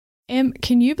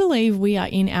Can you believe we are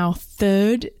in our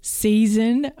 3rd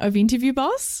season of Interview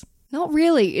Boss? Not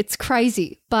really. It's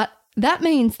crazy. But that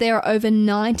means there are over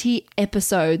 90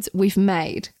 episodes we've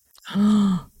made.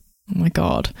 Oh my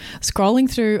God. Scrolling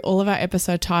through all of our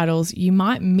episode titles, you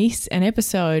might miss an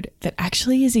episode that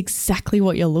actually is exactly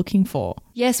what you're looking for.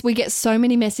 Yes, we get so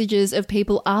many messages of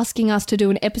people asking us to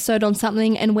do an episode on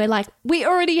something and we're like, we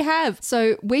already have.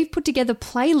 So we've put together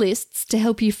playlists to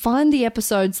help you find the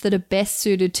episodes that are best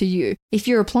suited to you. If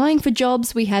you're applying for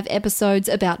jobs, we have episodes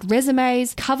about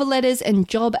resumes, cover letters and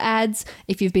job ads.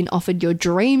 If you've been offered your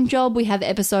dream job, we have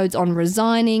episodes on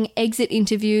resigning, exit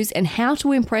interviews and how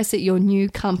to impress at your new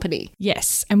company.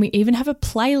 Yes, and we even have a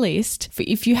playlist for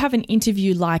if you have an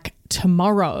interview like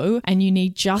tomorrow and you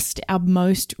need just our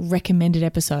most recommended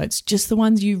episodes, just the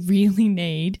ones you really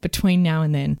need between now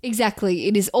and then. Exactly.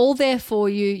 It is all there for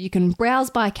you. You can browse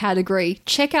by category.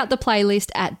 Check out the playlist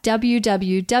at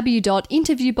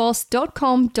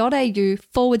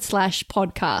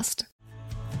www.interviewboss.com.au/podcast.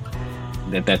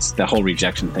 That's the whole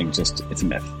rejection thing. It's a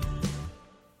myth.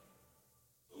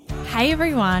 Hey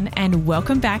everyone, and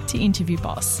welcome back to Interview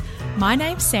Boss. My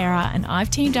name's Sarah and I've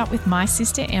teamed up with my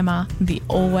sister Emma, the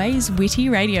always witty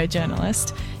radio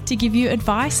journalist, to give you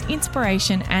advice,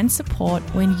 inspiration and support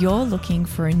when you're looking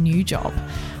for a new job.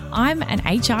 I'm an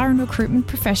HR and recruitment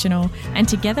professional and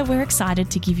together we're excited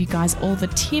to give you guys all the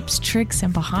tips, tricks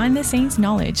and behind the scenes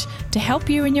knowledge to help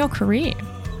you in your career.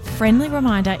 Friendly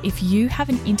reminder, if you have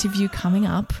an interview coming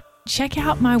up, check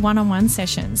out my one-on-one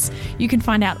sessions. You can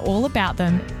find out all about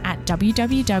them at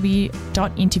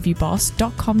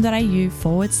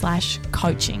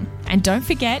www.interviewboss.com.au/coaching. And don't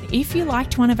forget, if you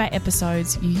liked one of our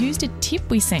episodes, you used a tip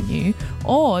we sent you,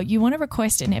 or you want to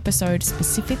request an episode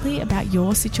specifically about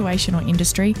your situation or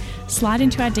industry, slide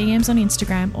into our DMs on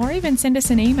Instagram or even send us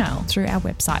an email through our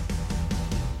website.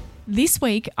 This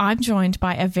week, I'm joined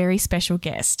by a very special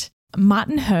guest.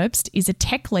 Martin Herbst is a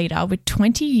tech leader with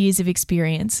 20 years of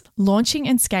experience launching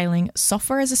and scaling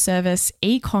software as a service,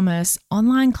 e-commerce,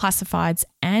 online classifieds,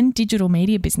 and digital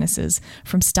media businesses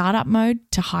from startup mode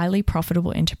to highly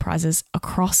profitable enterprises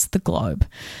across the globe.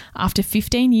 After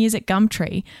 15 years at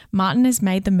Gumtree, Martin has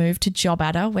made the move to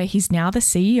JobAdder, where he's now the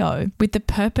CEO, with the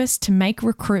purpose to make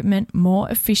recruitment more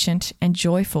efficient and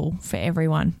joyful for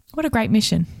everyone. What a great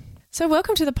mission. So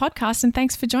welcome to the podcast and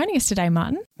thanks for joining us today,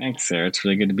 Martin. Thanks, Sarah. It's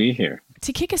really good to be here.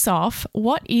 To kick us off,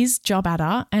 what is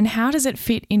JobAdder and how does it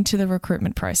fit into the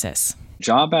recruitment process?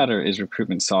 JobAdder is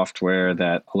recruitment software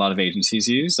that a lot of agencies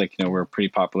use. We're pretty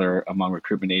popular among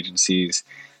recruitment agencies.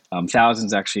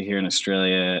 Thousands actually here in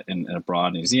Australia and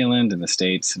abroad, New Zealand, and the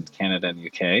States, and Canada, and the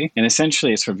UK. And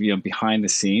essentially, it's sort of behind the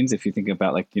scenes. If you think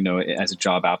about as a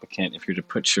job applicant, if you're to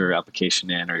put your application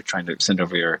in or you're trying to send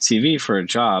over your CV for a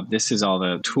job, this is all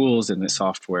the tools in the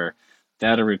software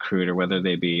that a recruiter, whether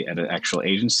they be at an actual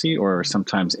agency or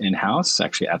sometimes in-house,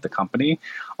 actually at the company,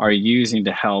 are using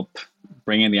to help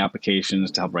bring in the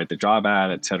applications, to help write the job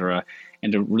ad, et cetera,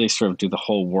 and to really sort of do the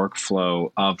whole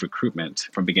workflow of recruitment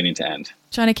from beginning to end.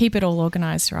 Trying to keep it all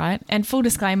organised, right? And full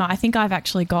disclaimer, I think I've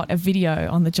actually got a video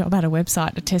on the JobAdder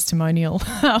website, a testimonial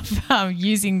of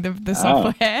using the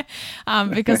software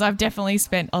because I've definitely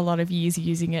spent a lot of years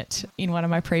using it in one of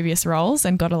my previous roles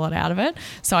and got a lot out of it.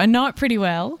 So I know it pretty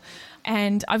well.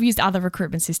 And I've used other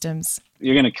recruitment systems.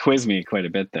 You're going to quiz me quite a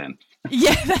bit then.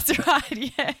 Yeah, that's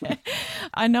right. Yeah,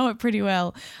 I know it pretty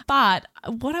well. But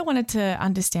what I wanted to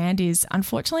understand is,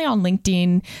 unfortunately on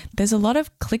LinkedIn, there's a lot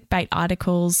of clickbait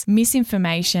articles,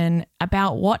 misinformation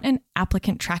about what an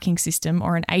applicant tracking system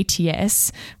or an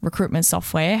ATS, recruitment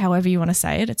software, however you want to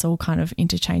say it, it's all kind of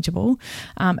interchangeable,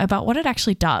 about what it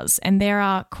actually does. And there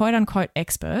are quote unquote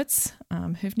experts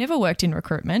who've never worked in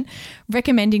recruitment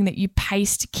recommending that you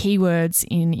paste keywords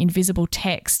in invisible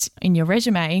text in your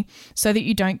resume so that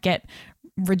you don't get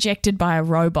rejected by a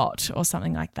robot or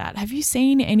something like that. Have you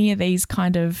seen any of these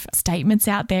kind of statements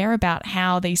out there about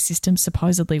how these systems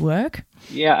supposedly work?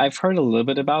 Yeah, I've heard a little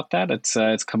bit about that.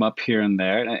 It's come up here and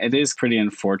there. It is pretty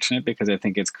unfortunate because I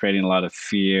think it's creating a lot of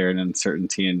fear and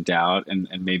uncertainty and doubt, and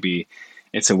maybe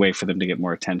it's a way for them to get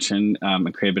more attention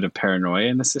and create a bit of paranoia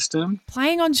in the system.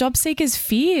 Playing on job seekers'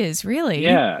 fears, really.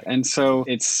 Yeah. And so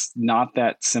it's not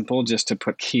that simple just to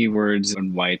put keywords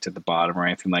in white at the bottom or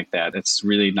anything like that. It's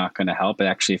really not going to help. It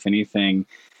actually, if anything,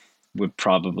 would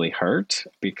probably hurt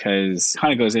because it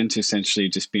kind of goes into essentially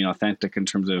just being authentic in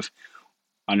terms of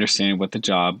understanding what the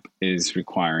job is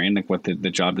requiring, like what the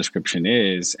job description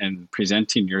is, and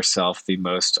presenting yourself the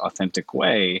most authentic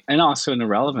way and also in a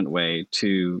relevant way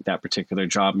to that particular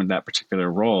job and that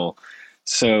particular role.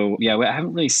 So yeah, I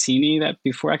haven't really seen any of that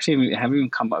before. Actually, I haven't even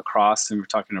come across, and we're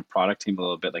talking to a product team a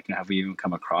little bit, have we even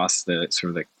come across the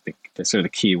sort of the the sort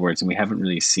of the keywords, and we haven't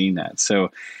really seen that. So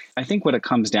I think what it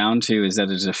comes down to is that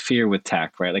there's a fear with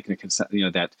tech, right? Like,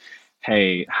 that,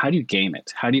 hey, how do you game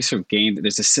it? How do you sort of game it?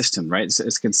 There's a system, right?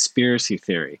 It's conspiracy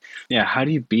theory. Yeah, how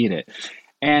do you beat it?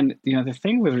 And, the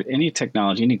thing with any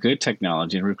technology, any good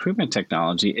technology, and recruitment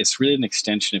technology, it's really an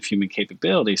extension of human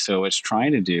capability. So what it's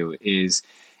trying to do is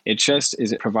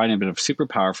providing a bit of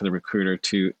superpower for the recruiter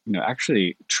to,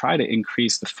 actually try to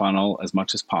increase the funnel as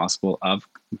much as possible of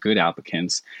good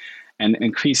applicants and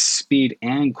increase speed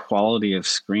and quality of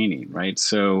screening, right?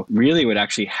 So really would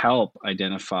actually help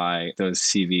identify those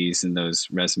CVs and those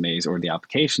resumes or the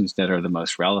applications that are the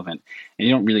most relevant. And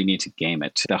you don't really need to game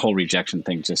it. The whole rejection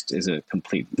thing just is a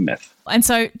complete myth. And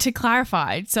so to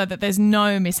clarify, so that there's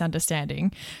no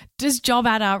misunderstanding, does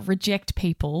JobAdder reject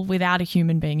people without a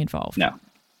human being involved? No.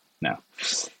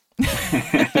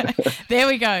 There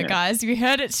we go, guys. You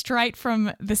heard it straight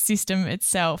from the system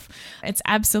itself. It's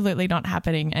absolutely not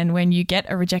happening. And when you get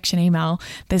a rejection email,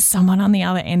 there's someone on the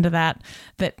other end of that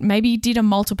maybe did a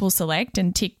multiple select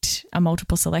and ticked a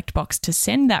multiple select box to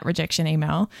send that rejection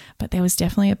email, but there was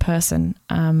definitely a person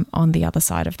on the other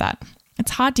side of that.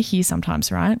 It's hard to hear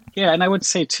sometimes, right? Yeah, and I would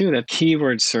say too that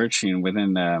keyword searching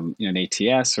within an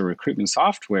ATS or recruitment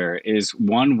software is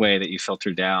one way that you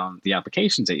filter down the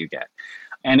applications that you get.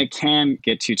 And it can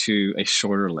get you to a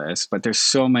shorter list, but there's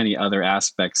so many other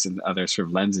aspects and other sort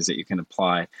of lenses that you can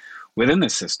apply within the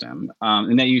system,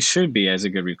 and that you should be, as a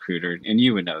good recruiter, and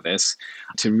you would know this,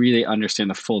 to really understand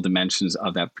the full dimensions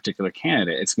of that particular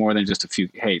candidate. It's more than just a few,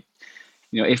 hey,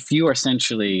 if you are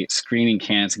essentially screening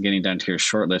candidates and getting down to your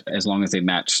shortlist, as long as they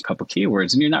match a couple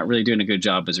keywords, and you're not really doing a good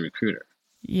job as a recruiter.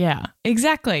 Yeah,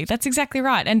 exactly. That's exactly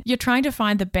right. And you're trying to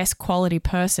find the best quality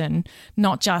person,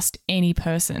 not just any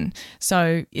person.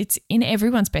 So it's in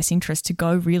everyone's best interest to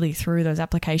go really through those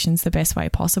applications the best way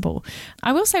possible.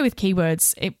 I will say with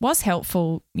keywords, it was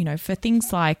helpful, for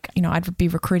things like, I'd be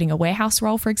recruiting a warehouse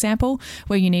role, for example,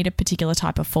 where you need a particular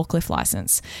type of forklift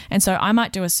license. And so I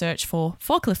might do a search for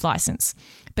forklift license.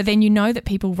 But then that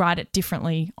people write it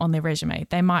differently on their resume.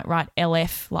 They might write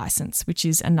LF license, which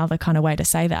is another kind of way to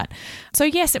say that. So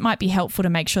yes, it might be helpful to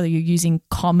make sure that you're using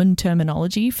common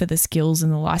terminology for the skills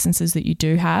and the licenses that you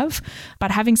do have.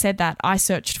 But having said that, I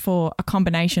searched for a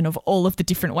combination of all of the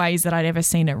different ways that I'd ever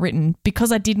seen it written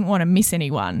because I didn't want to miss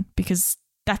anyone, because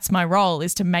that's my role,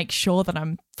 is to make sure that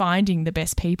I'm finding the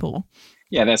best people.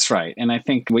 Yeah, that's right. And I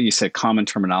think what you said, common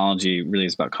terminology, really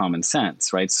is about common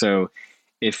sense, right? So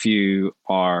if you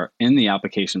are in the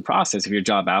application process, if you're a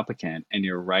job applicant and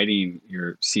you're writing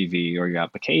your CV or your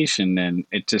application, then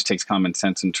it just takes common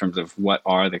sense in terms of what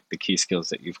are the key skills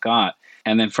that you've got.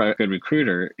 And then for a good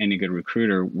recruiter, any good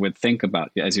recruiter would think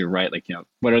about, as you write,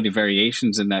 what are the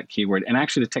variations in that keyword? And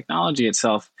actually the technology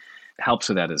itself helps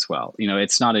with that as well.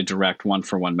 It's not a direct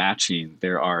one-for-one matching.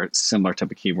 There are similar type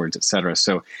of keywords, et cetera.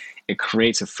 So it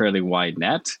creates a fairly wide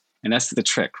net. And that's the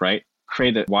trick, right?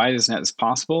 Create as wide as net as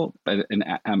possible, but in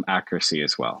accuracy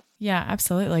as well. Yeah,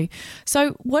 absolutely.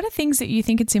 So what are things that you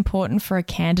think it's important for a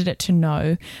candidate to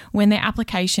know when their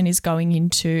application is going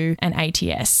into an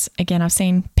ATS? Again, I've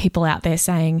seen people out there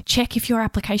saying, check if your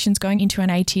application's going into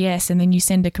an ATS, and then you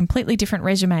send a completely different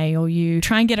resume or you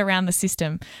try and get around the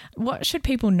system. What should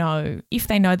people know if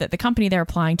they know that the company they're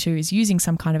applying to is using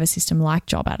some kind of a system like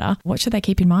JobAdder? What should they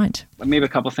keep in mind? Maybe a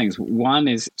couple of things. One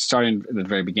is, starting at the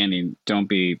very beginning, don't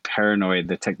be paranoid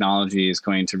that technology is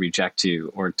going to reject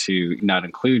you or to not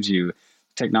include you.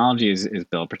 Technology is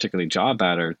built, particularly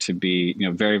JobAdder, to be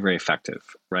very, very effective,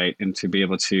 right? And to be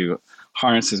able to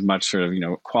harness as much sort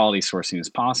of quality sourcing as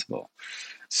possible.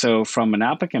 So from an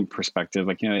applicant perspective,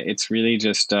 it's really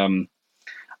just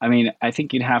I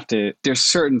think you'd have to, there's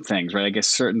certain things, right? I guess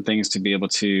certain things to be able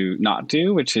to not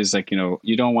do, which is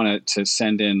you don't want to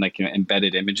send in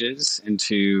embedded images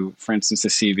into, for instance, a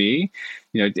CV.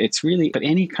 It's really, but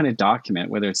any kind of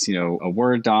document, whether it's, a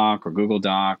Word doc or Google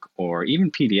Doc or even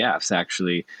PDFs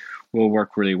actually will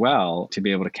work really well to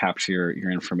be able to capture your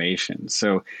information.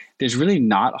 So there's really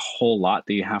not a whole lot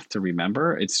that you have to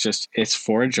remember. It's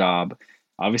for a job.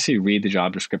 Obviously read the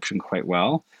job description quite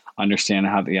well, understand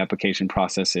how the application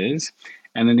process is.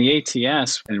 And then the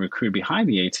ATS and the recruiter behind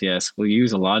the ATS will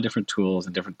use a lot of different tools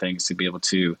and different things to be able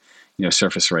to,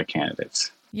 surface the right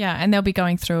candidates. Yeah, and they'll be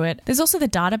going through it. There's also the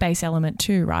database element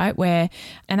too, right?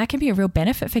 And that can be a real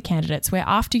benefit for candidates, where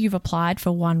after you've applied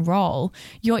for one role,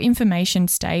 your information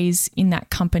stays in that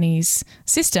company's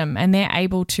system and they're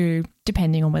able to,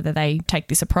 depending on whether they take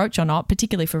this approach or not,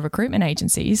 particularly for recruitment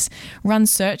agencies, run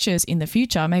searches in the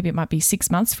future, maybe it might be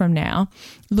 6 months from now,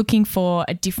 looking for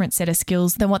a different set of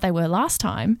skills than what they were last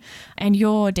time. And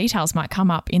your details might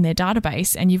come up in their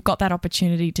database and you've got that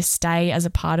opportunity to stay as a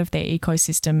part of their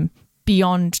ecosystem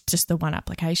beyond just the one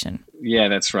application. Yeah,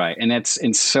 that's right. And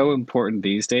it's so important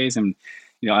these days. And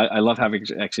I love having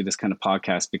actually this kind of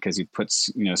podcast because you put,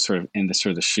 sort of in the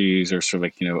sort of the shoes or sort of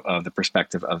like, of the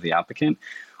perspective of the applicant.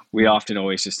 We often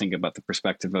always just think about the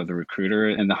perspective of the recruiter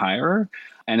and the hirer.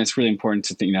 And it's really important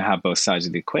to have both sides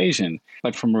of the equation.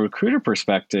 But from a recruiter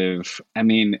perspective, I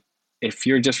mean, if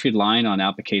you're just relying on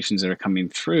applications that are coming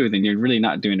through, then you're really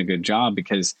not doing a good job,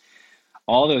 because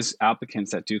all those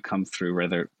applicants that do come through,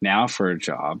 whether now for a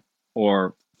job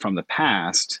or from the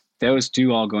past, those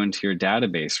do all go into your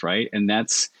database, right? And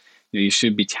that's, you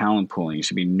should be talent pooling. You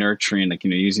should be nurturing, like,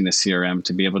 using the CRM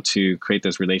to be able to create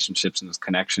those relationships and those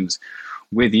connections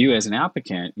with you as an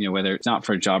applicant, whether it's not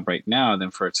for a job right now, then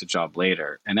for it's a job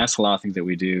later. And that's a lot of things that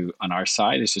we do on our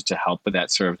side, is just to help with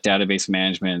that sort of database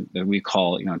management that we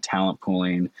call, talent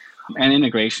pooling, and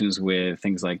integrations with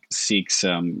things like Seek's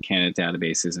candidate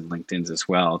databases and LinkedIn's as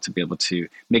well, to be able to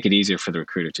make it easier for the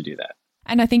recruiter to do that.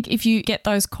 And I think if you get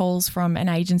those calls from an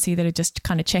agency that are just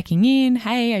kind of checking in,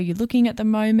 hey, are you looking at the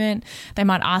moment? They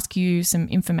might ask you some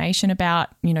information about,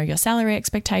 your salary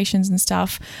expectations and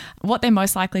stuff. What they're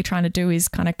most likely trying to do is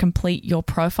kind of complete your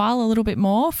profile a little bit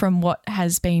more from what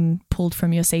has been pulled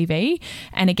from your CV.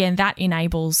 And again, that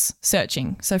enables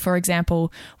searching. So for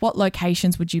example, what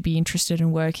locations would you be interested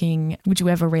in working? Would you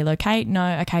ever relocate?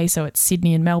 No. Okay, so it's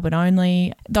Sydney and Melbourne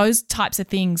only. Those types of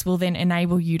things will then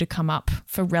enable you to come up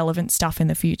for relevant stuff in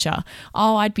the future.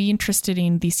 Oh, I'd be interested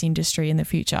in this industry in the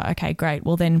future. Okay, great.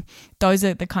 Well, then those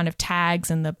are the kind of tags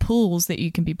and the pools that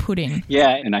you can be put in.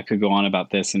 Yeah, and I could go on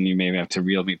about this, and you maybe have to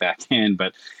reel me back in,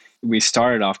 but we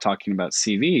started off talking about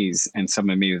CVs and some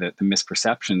of maybe the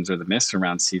misperceptions or the myths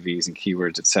around CVs and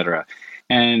keywords, et cetera.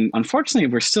 And unfortunately,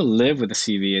 we still live with the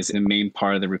CV as a main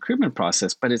part of the recruitment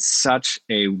process, but it's such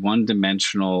a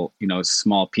one-dimensional,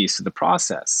 small piece of the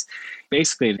process.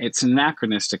 Basically, it's an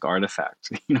anachronistic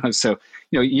artifact. So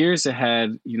years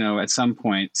ahead, at some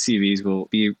point, CVs will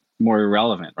be more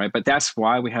irrelevant, right? But that's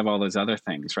why we have all those other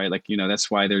things, right? Like,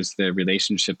 that's why there's the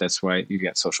relationship. That's why you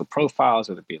get social profiles,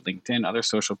 whether it be LinkedIn, other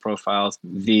social profiles,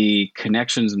 the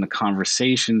connections and the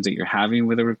conversations that you're having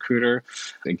with a recruiter.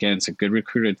 Again, it's a good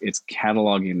recruiter. It's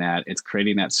cataloging that. It's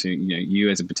creating that so you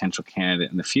as a potential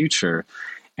candidate in the future.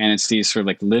 And it's these sort of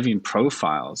like living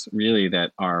profiles really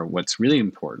that are what's really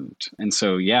important. And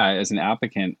so, yeah, as an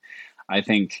applicant, I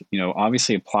think,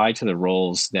 obviously apply to the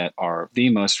roles that are the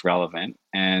most relevant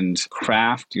and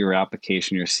craft your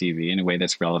application, your CV in a way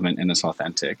that's relevant and is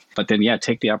authentic. But then,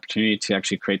 take the opportunity to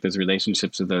actually create those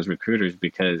relationships with those recruiters,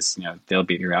 because, they'll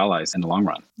be your allies in the long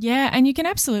run. Yeah. And you can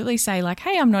absolutely say like,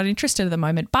 hey, I'm not interested at the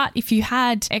moment, but if you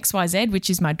had XYZ, which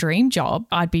is my dream job,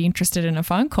 I'd be interested in a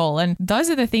phone call. And those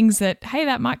are the things that, hey,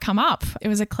 that might come up. It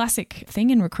was a classic thing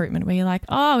in recruitment where you're like,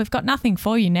 oh, we've got nothing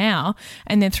for you now.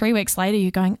 And then 3 weeks later,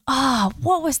 you're going, oh,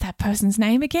 what was that person's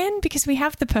name again? Because we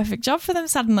have the perfect job for them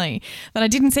suddenly that I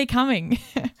didn't see coming.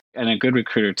 And a good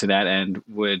recruiter to that end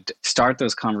would start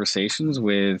those conversations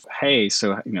with, hey,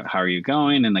 so, how are you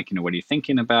going? And what are you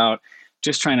thinking about?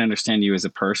 Just trying to understand you as a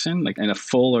person, like in a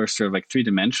full or sort of like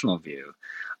 3-dimensional view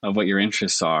of what your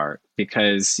interests are.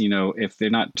 Because, if they're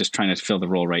not just trying to fill the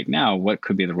role right now, what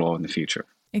could be the role in the future?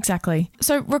 Exactly.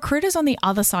 So recruiters on the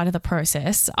other side of the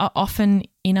process are often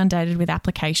inundated with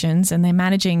applications, and they're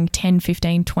managing 10,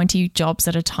 15, 20 jobs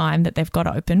at a time that they've got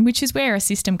open, which is where a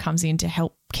system comes in to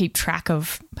help keep track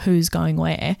of who's going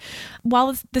where.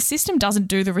 While the system doesn't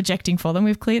do the rejecting for them,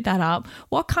 we've cleared that up.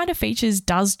 What kind of features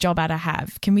does JobAdder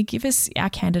have? Can we give us our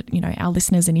our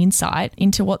listeners an insight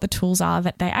into what the tools are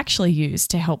that they actually use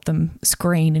to help them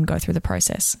screen and go through the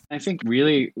process? I think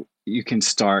really you can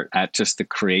start at just the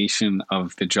creation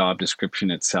of the job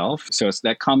description itself. So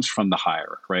that comes from the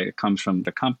hirer, right? It comes from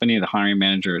the company, the hiring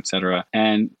manager, et cetera.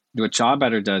 And what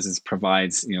JobAdder does is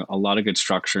provides, a lot of good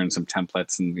structure and some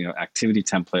templates and, activity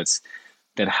templates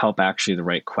that help actually the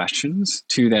right questions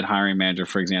to that hiring manager,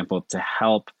 for example, to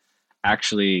help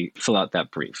actually fill out that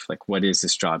brief. Like, what is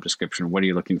this job description? What are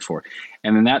you looking for?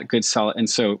 And then that good solid. And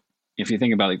so if you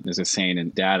think about it, there's a saying in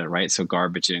data, right? So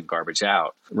garbage in, garbage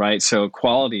out, right? So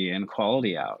quality in,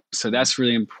 quality out. So that's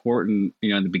really important,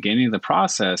 in the beginning of the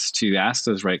process to ask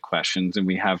those right questions. And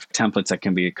we have templates that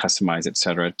can be customized, et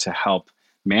cetera, to help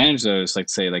manage those, like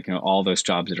say, all those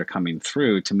jobs that are coming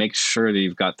through, to make sure that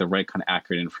you've got the right kind of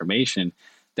accurate information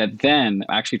that then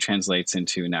actually translates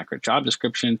into an accurate job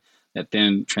description, that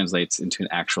then translates into an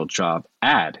actual job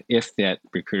ad if that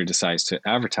recruiter decides to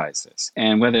advertise this.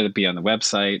 And whether it be on the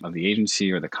website of the agency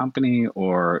or the company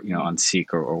or, on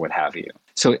Seek or what have you.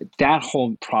 So that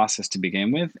whole process to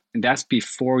begin with, and that's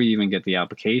before you even get the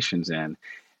applications in.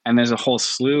 And there's a whole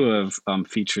slew of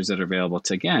features that are available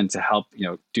to help,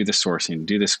 do the sourcing,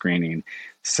 do the screening,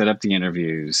 set up the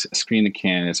interviews, screen the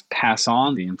candidates, pass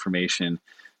on the information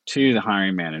to the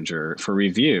hiring manager for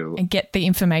review. And get the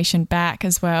information back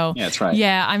as well. Yeah, that's right.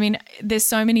 Yeah, I mean, there's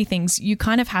so many things. You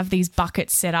kind of have these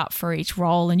buckets set up for each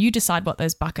role, and you decide what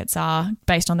those buckets are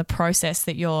based on the process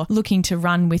that you're looking to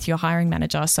run with your hiring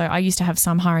manager. So I used to have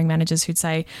some hiring managers who'd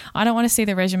say, I don't want to see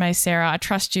the resume, Sarah. I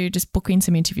trust you. Just book in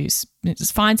some interviews.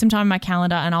 Just find some time in my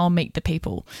calendar and I'll meet the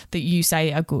people that you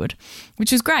say are good,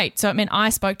 which was great. So it meant I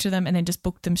spoke to them and then just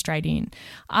booked them straight in.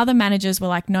 Other managers were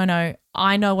like, no,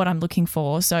 I know what I'm looking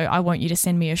for. So I want you to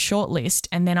send me a short list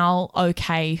and then I'll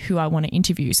okay who I want to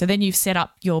interview. So then you've set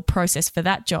up your process for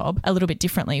that job a little bit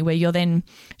differently, where you're then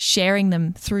sharing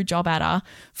them through JobAdder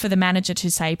for the manager to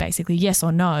say basically yes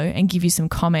or no and give you some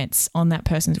comments on that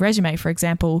person's resume. For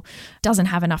example, doesn't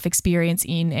have enough experience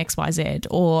in XYZ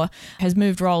or has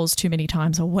moved roles too many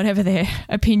times or whatever their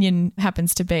opinion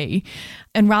happens to be.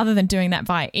 And rather than doing that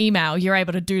via email, you're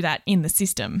able to do that in the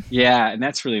system. Yeah, and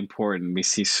that's really important. We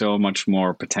see so much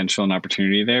more potential and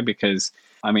opportunity there because,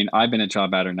 I've been at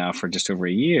JobAdder now for just over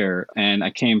a year, and I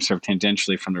came sort of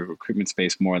tangentially from the recruitment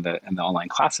space more in the online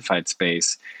classified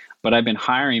space. But I've been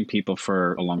hiring people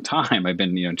for a long time. I've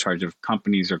been in charge of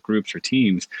companies or groups or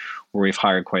teams where we've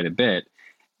hired quite a bit.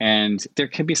 And there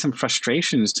can be some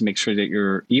frustrations to make sure that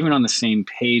you're even on the same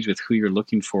page with who you're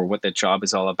looking for, what that job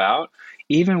is all about,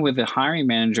 even with the hiring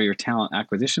manager, your talent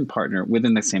acquisition partner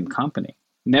within the same company.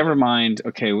 Never mind,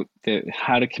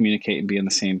 how to communicate and be on the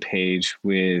same page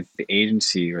with the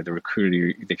agency or the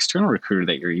recruiter, the external recruiter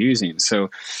that you're using.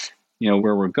 So,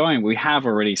 where we're going, we have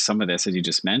already some of this, as you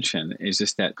just mentioned, is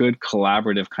just that good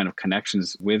collaborative kind of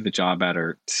connections with the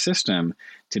JobAdder system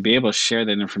to be able to share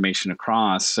that information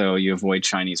across so you avoid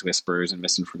Chinese whispers and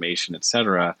misinformation, et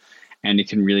cetera, and you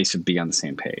can really be on the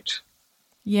same page.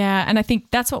 Yeah, and I think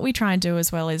that's what we try and do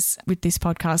as well is with this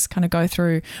podcast, kind of go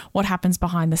through what happens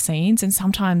behind the scenes. And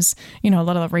sometimes, a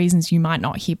lot of the reasons you might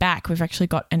not hear back, we've actually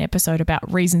got an episode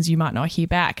about reasons you might not hear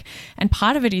back. And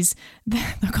part of it is the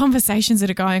conversations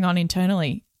that are going on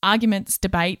internally. Arguments,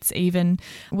 debates, even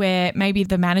where maybe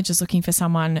the manager's looking for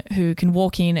someone who can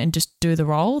walk in and just do the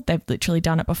role. They've literally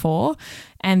done it before.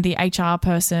 And the HR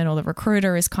person or the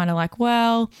recruiter is kind of like,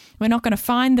 well, we're not going to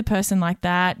find the person like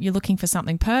that. You're looking for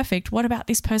something perfect. What about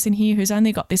this person here who's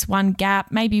only got this one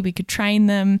gap? Maybe we could train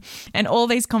them. And all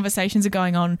these conversations are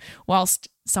going on whilst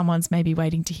someone's maybe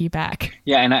waiting to hear back.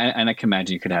 Yeah, and I can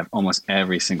imagine you could have almost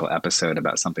every single episode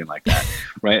about something like that,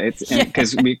 right?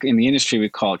 Because in the industry, we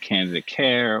call it candidate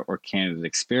care or candidate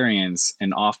experience,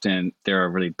 and often there are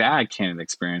really bad candidate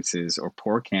experiences or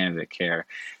poor candidate care.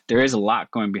 There is a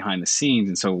lot going behind the scenes,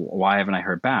 and so why haven't I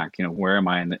heard back? Where am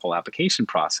I in the whole application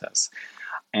process?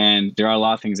 And there are a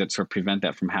lot of things that sort of prevent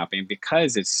that from happening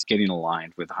because it's getting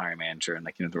aligned with the hiring manager and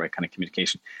the right kind of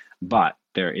communication. But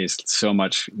there is so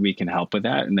much we can help with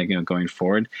that. And going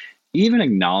forward, even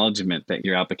acknowledgement that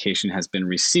your application has been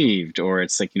received or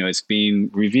it's it's being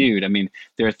reviewed.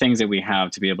 There are things that we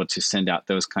have to be able to send out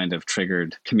those kind of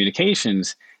triggered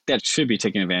communications that should be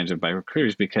taken advantage of by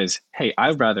recruiters because, hey,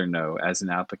 I'd rather know as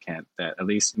an applicant that at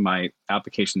least my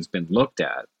application's been looked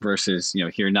at versus,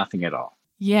 hear nothing at all.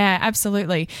 Yeah,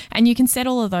 absolutely. And you can set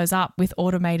all of those up with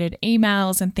automated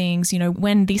emails and things.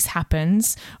 When this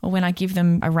happens or when I give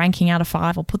them a ranking out of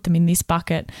 5 or put them in this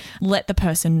bucket, let the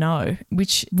person know,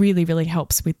 which really, really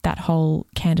helps with that whole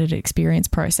candidate experience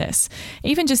process.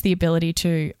 Even just the ability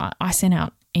to, I send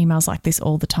out emails like this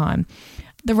all the time.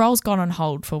 The role's gone on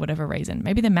hold for whatever reason.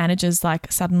 Maybe the manager's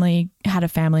suddenly had a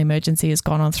family emergency, has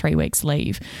gone on 3 weeks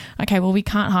leave. Okay, well, we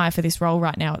can't hire for this role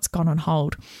right now. It's gone on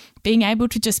hold. Being able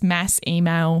to just mass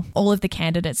email all of the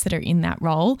candidates that are in that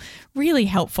role, really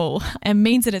helpful and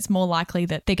means that it's more likely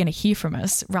that they're going to hear from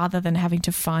us rather than having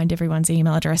to find everyone's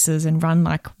email addresses and run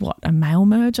a mail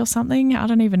merge or something. I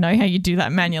don't even know how you do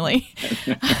that manually.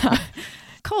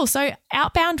 Cool. So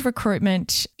outbound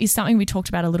recruitment is something we talked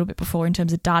about a little bit before in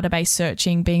terms of database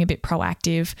searching, being a bit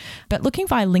proactive. But looking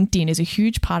via LinkedIn is a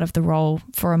huge part of the role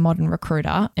for a modern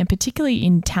recruiter, and particularly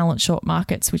in talent short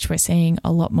markets, which we're seeing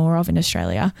a lot more of in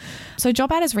Australia. So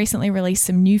JobAdder has recently released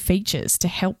some new features to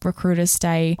help recruiters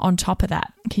stay on top of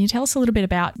that. Can you tell us a little bit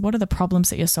about what are the problems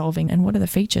that you're solving and what are the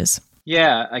features?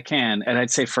 Yeah, I can. And I'd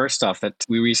say first off that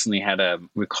we recently had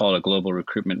we call it a global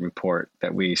recruitment report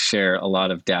that we share a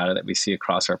lot of data that we see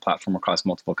across our platform across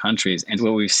multiple countries. And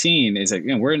what we've seen is that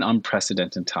we're in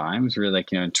unprecedented times, really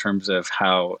in terms of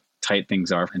how tight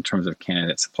things are in terms of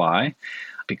candidate supply.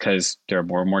 because there are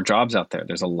more and more jobs out there.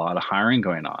 There's a lot of hiring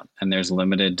going on, and there's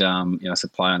limited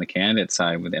supply on the candidate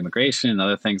side with immigration and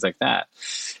other things like that.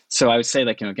 So I would say,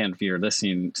 like, again, if you're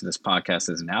listening to this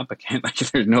podcast as an applicant, like,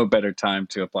 there's no better time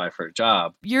to apply for a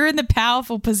job. You're in the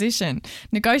powerful position.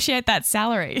 Negotiate that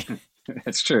salary.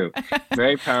 That's true.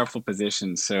 Very powerful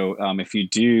position. So if you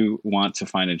do want to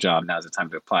find a job, now's the time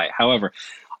to apply. However,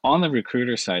 on the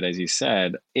recruiter side, as you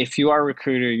said, if you are a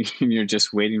recruiter and you're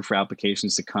just waiting for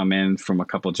applications to come in from a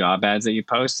couple job ads that you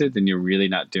posted, then you're really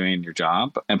not doing your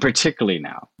job. And particularly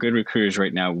now, good recruiters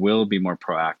right now will be more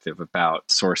proactive about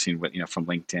sourcing from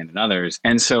LinkedIn and others.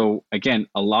 And so, again,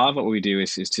 a lot of what we do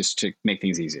is just to make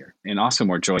things easier and also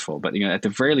more joyful, but at the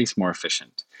very least more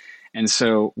efficient. And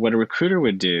so what a recruiter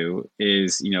would do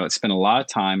is, spend a lot of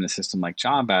time in a system like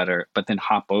JobAdder, but then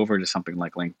hop over to something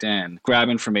like LinkedIn, grab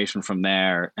information from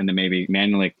there, and then maybe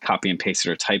manually copy and paste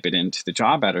it or type it into the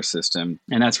JobAdder system.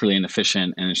 And that's really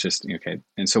inefficient. And it's just, okay.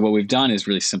 And so what we've done is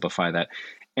really simplify that,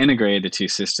 integrate the two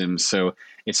systems. So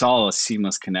it's all a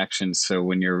seamless connection. So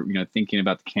when you're, thinking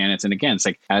about the candidates, and again, it's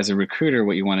like, as a recruiter,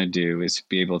 what you want to do is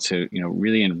be able to,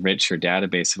 really enrich your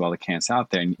database of all the candidates out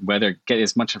there, and get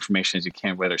as much information as you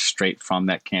can, whether straight from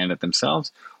that candidate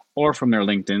themselves or from their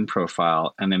LinkedIn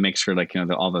profile, and then make sure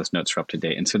that all those notes are up to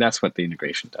date. And so that's what the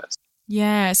integration does.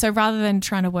 Yeah. So rather than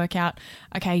trying to work out,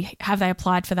 okay, have they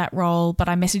applied for that role, but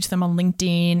I messaged them on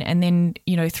LinkedIn and then,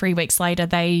 3 weeks later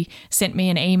they sent me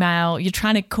an email, you're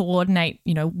trying to coordinate,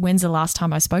 when's the last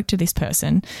time I spoke to this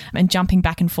person, and jumping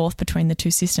back and forth between the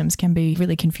two systems can be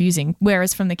really confusing.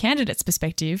 Whereas from the candidate's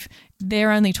perspective,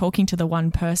 they're only talking to the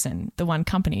one person, the one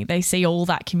company. They see all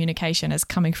that communication as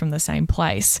coming from the same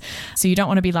place. So you don't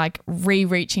want to be like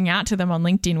reaching out to them on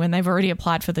LinkedIn when they've already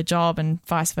applied for the job and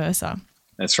vice versa.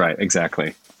 That's right.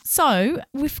 Exactly. So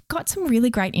we've got some really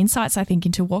great insights, I think,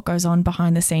 into what goes on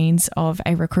behind the scenes of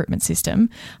a recruitment system.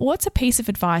 What's a piece of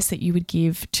advice that you would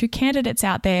give to candidates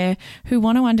out there who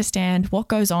want to understand what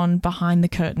goes on behind the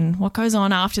curtain, what goes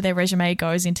on after their resume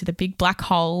goes into the big black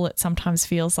hole it sometimes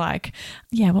feels like?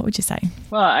 Yeah, what would you say?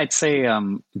 Well, I'd say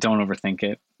don't overthink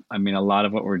it. I mean, a lot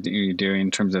of what we're doing in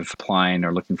terms of applying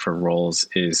or looking for roles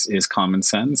is common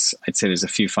sense. I'd say there's a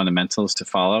few fundamentals to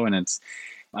follow, and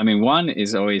one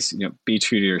is always, be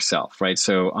true to yourself, right?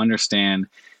 So understand,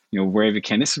 wherever you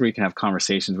can. This is where you can have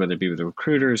conversations, whether it be with the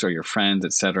recruiters or your friends,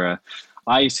 et cetera.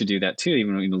 I used to do that too,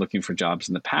 even looking for jobs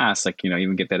in the past,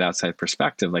 even get that outside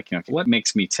perspective, what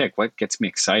makes me tick? What gets me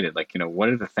excited? What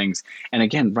are the things? And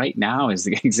again, right now is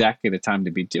exactly the time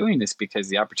to be doing this because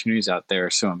the opportunities out there are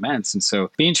so immense. And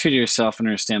so being true to yourself and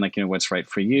understand, what's right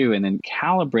for you, and then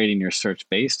calibrating your search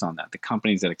based on that, the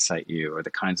companies that excite you or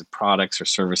the kinds of products or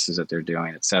services that they're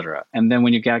doing, et cetera. And then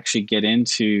when you actually get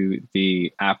into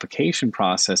the application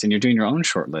process and you're doing your own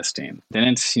shortlisting, then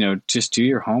it's, just do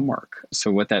your homework.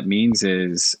 So what that means is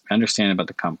understand about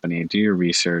the company, do your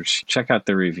research, check out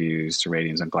the reviews, the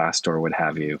ratings on Glassdoor, what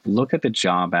have you. Look at the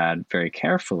job ad very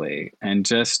carefully and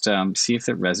just see if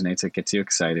it resonates, it gets you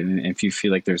excited. And if you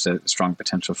feel like there's a strong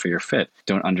potential for your fit,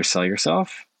 don't undersell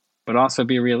yourself, but also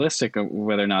be realistic of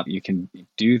whether or not you can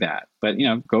do that. But,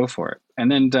 go for it.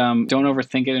 And then don't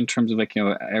overthink it in terms of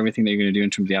everything that you're going to do in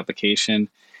terms of the application.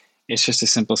 It's just a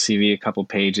simple CV, a couple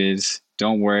pages.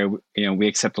 Don't worry, we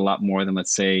accept a lot more than,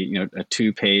 let's say, a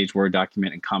 2-page Word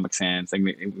document in Comic Sans,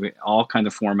 all kinds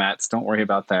of formats. Don't worry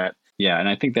about that. Yeah, and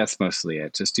I think that's mostly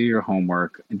it. Just do your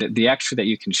homework. The extra that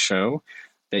you can show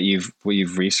that you've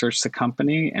researched the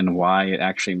company and why it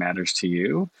actually matters to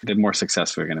you, the more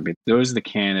successful you're going to be. Those are the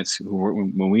candidates who,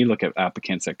 when we look at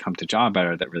applicants that come to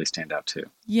JobAdder, that really stand out too.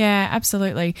 Yeah,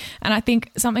 absolutely. And I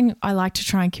think something I like to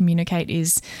try and communicate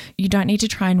is you don't need to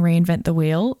try and reinvent the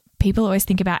wheel. People always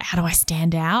think about, how do I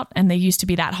stand out? And there used to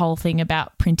be that whole thing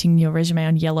about printing your resume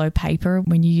on yellow paper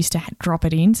when you used to drop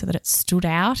it in so that it stood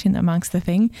out in amongst the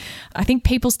thing. I think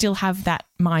people still have that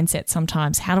mindset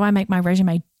sometimes. How do I make my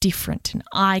resume different and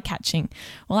eye-catching?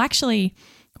 Well, actually,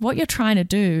 what you're trying to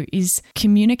do is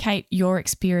communicate your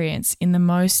experience in the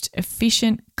most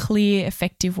efficient, clear,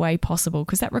 effective way possible,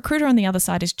 because that recruiter on the other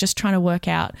side is just trying to work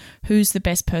out who's the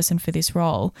best person for this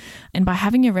role. And by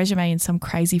having your resume in some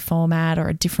crazy format or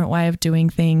a different way of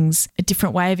doing things, a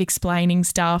different way of explaining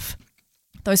stuff,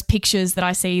 those pictures that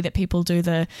I see that people do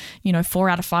the, 4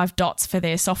 out of 5 dots for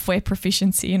their software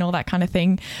proficiency and all that kind of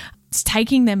thing, it's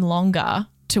taking them longer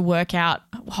to work out,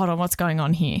 hold on, what's going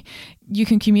on here. You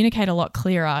can communicate a lot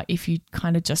clearer if you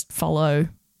kind of just follow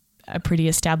a pretty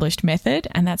established method,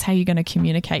 and that's how you're going to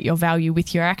communicate your value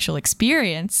with your actual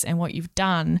experience and what you've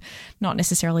done, not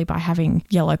necessarily by having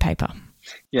yellow paper.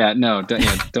 Yeah, no,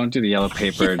 don't do the yellow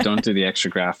paper. Don't do the extra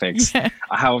graphics. Yeah.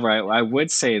 However, I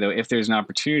would say, though, if there's an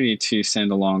opportunity to send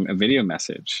along a video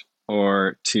message,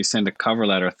 or to send a cover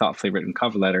letter, a thoughtfully written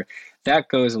cover letter, that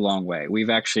goes a long way. We've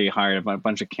actually hired a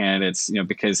bunch of candidates,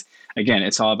 because again,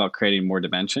 it's all about creating more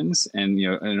dimensions and,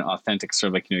 an authentic sort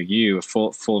of like, you, a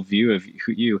full view of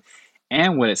who you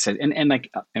and what it says. And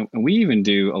we even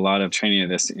do a lot of training of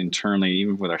this internally,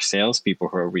 even with our salespeople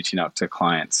who are reaching out to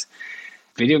clients.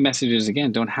 Video messages,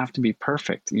 again, don't have to be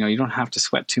perfect. You don't have to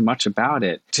sweat too much about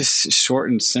it. Just short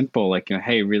and simple, like,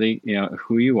 hey, really,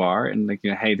 who you are, and like,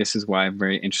 hey, this is why I'm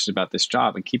very interested about this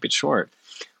job, and keep it short.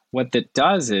 What that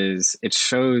does is it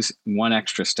shows one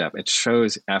extra step. It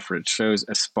shows effort. It shows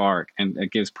a spark, and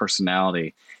it gives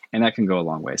personality, and that can go a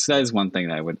long way. So that is one thing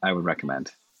that I would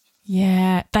recommend.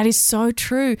 Yeah, that is so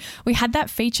true. We had that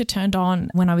feature turned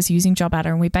on when I was using JobAdder,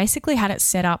 and we basically had it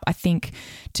set up, I think,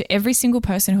 to every single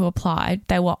person who applied.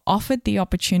 They were offered the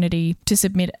opportunity to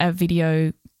submit a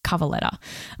video cover letter.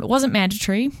 It wasn't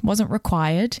mandatory, wasn't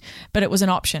required, but it was an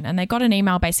option. And they got an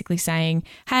email basically saying,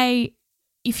 hey,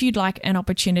 if you'd like an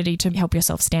opportunity to help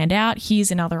yourself stand out,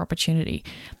 here's another opportunity.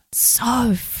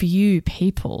 So few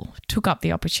people took up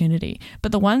the opportunity,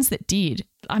 but the ones that did,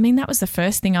 that was the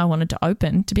first thing I wanted to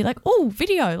open, to be like, oh,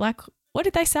 video, like, what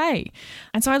did they say?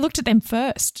 And so I looked at them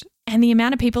first, and the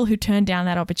amount of people who turned down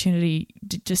that opportunity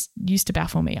just used to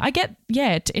baffle me. I get,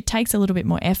 it takes a little bit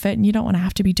more effort, and you don't want to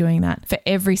have to be doing that for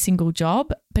every single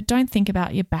job, but don't think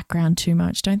about your background too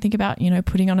much. Don't think about,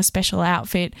 putting on a special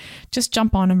outfit. Just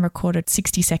jump on and record a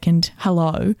 60-second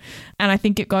hello. And I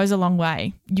think it goes a long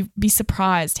way. You'd be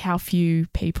surprised how few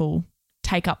people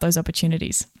take up those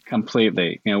opportunities.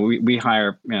 Completely. We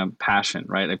hire passion,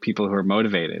 right? Like people who are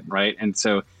motivated, right? And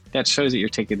so that shows that you're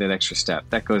taking that extra step.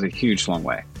 That goes a huge, long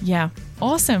way. Yeah.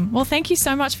 Awesome. Well, thank you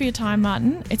so much for your time,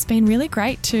 Martin. It's been really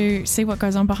great to see what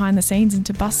goes on behind the scenes and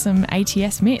to bust some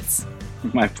ATS myths.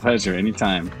 My pleasure.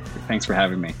 Anytime. Thanks for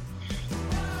having me.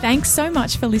 Thanks so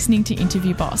much for listening to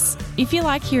Interview Boss. If you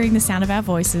like hearing the sound of our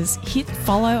voices, hit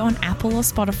follow on Apple or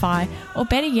Spotify, or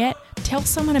better yet, tell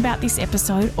someone about this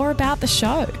episode or about the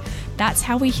show. That's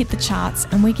how we hit the charts,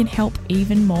 and we can help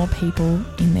even more people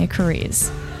in their careers.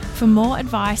 For more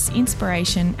advice,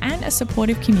 inspiration, and a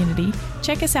supportive community,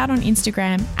 check us out on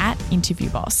Instagram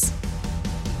 @InterviewBoss.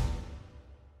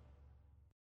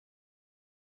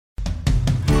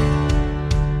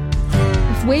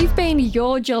 If we've been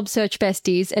your job search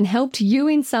besties and helped you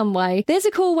in some way, there's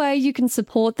a cool way you can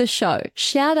support the show.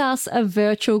 Shout us a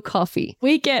virtual coffee.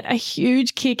 We get a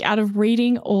huge kick out of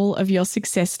reading all of your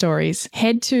success stories.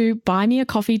 Head to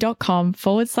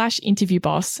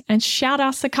buymeacoffee.com/interviewboss and shout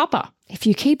us a cuppa. If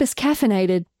you keep us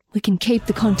caffeinated, we can keep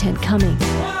the content coming.